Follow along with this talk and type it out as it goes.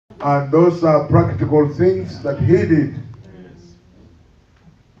And those are practical things that he did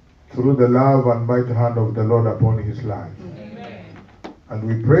through the love and mighty hand of the Lord upon his life. Amen. And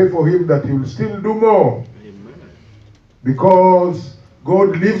we pray for him that he will still do more. Amen. Because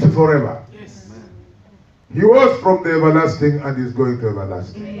God lives forever. Yes. He was from the everlasting and is going to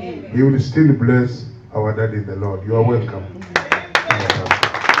everlasting. Amen. He will still bless our daddy in the Lord. You are welcome.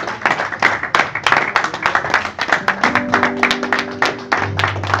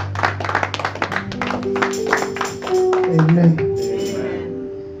 Amen.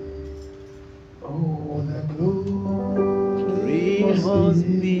 Oh, the glory must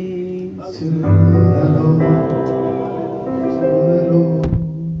be to the Lord,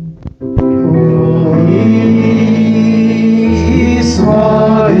 for He is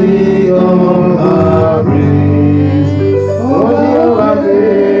worthy of our praise, worthy of our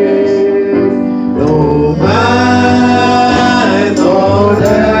praise. No man or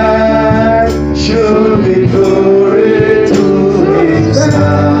death should be glory to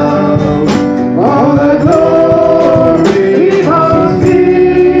Himself. All the glory must be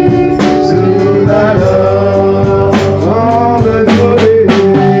to the Lord. All the glory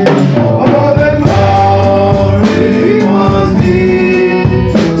must be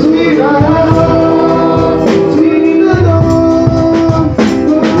to the Lord. To the Lord.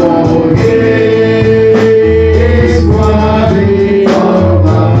 For He is worthy of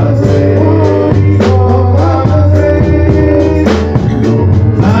our praise.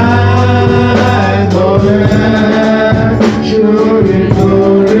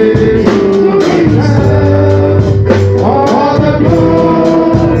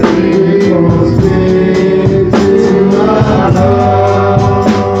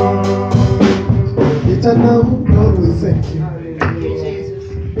 Eternal God, we thank you.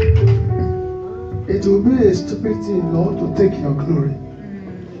 It will be a stupid thing, Lord, to take your glory.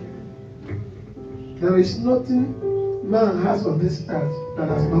 There is nothing man has on this earth that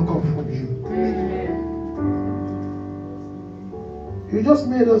has not come from you. You just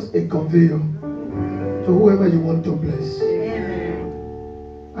made us a conveyor to whoever you want to bless.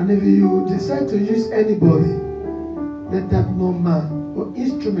 And if you decide to use anybody, let that no man or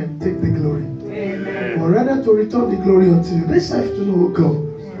instrument take the glory. Or rather to return the glory unto you. This afternoon, oh God,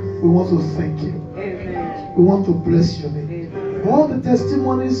 we want to thank you. We want to bless your name. For all the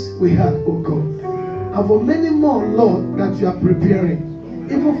testimonies we had, oh God. And for many more, Lord, that you are preparing.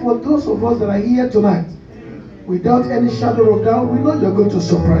 Even for those of us that are here tonight, without any shadow of doubt, we know you are going to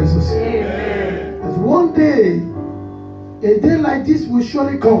surprise us. That one day, a day like this will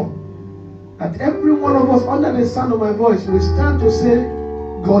surely come. That every one of us under the sound of my voice will stand to say,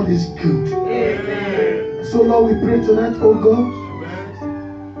 God is good. So Lord, we pray tonight, oh God,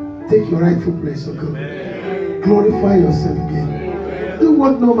 take your rightful place, oh God. Glorify yourself again. Do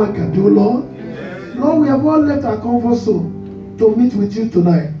what no man can do, Lord. Lord, we have all left our comfort zone to meet with you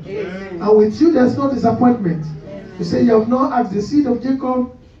tonight. And with you, there's no disappointment. You say you have not asked the seed of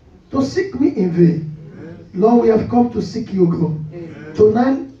Jacob to seek me in vain. Lord, we have come to seek you, God.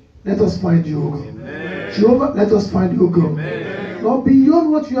 Tonight, let us find you, God. Jehovah, let us find you, God. Lord,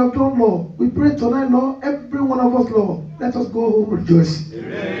 beyond what you have done, Lord, we pray tonight, Lord, every one of us, Lord, let us go home rejoicing.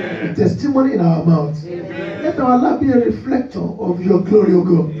 With testimony in our mouths. Let our life be a reflector of your glory, O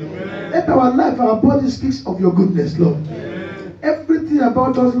God. Let our life, our body speaks of your goodness, Lord. Everything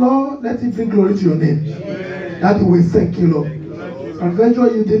about us, Lord, let it bring glory to your name. Daddy, we thank you, Lord. And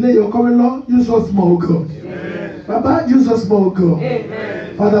eventually you delay your coming, Lord, use us more, God. Baba, use us more, God.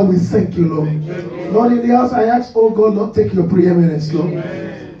 Father, we thank you, Lord. Lord, in the house I ask, oh God, Lord, take your preeminence, Lord.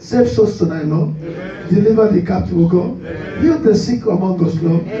 Save souls tonight, Lord. Deliver the captive, oh God. Heal the sick among us,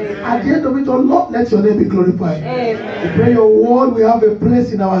 Lord. At the end of it all, Lord, let your name be glorified. We pray your word will have a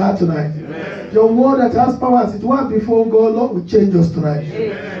place in our heart tonight. Your word that has power as it was before, God, Lord, will change us tonight.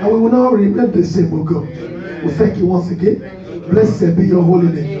 And we will not remain the same, oh God. We thank you once again. Blessed be your holy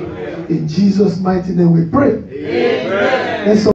name. In Jesus' mighty name we pray. Amen.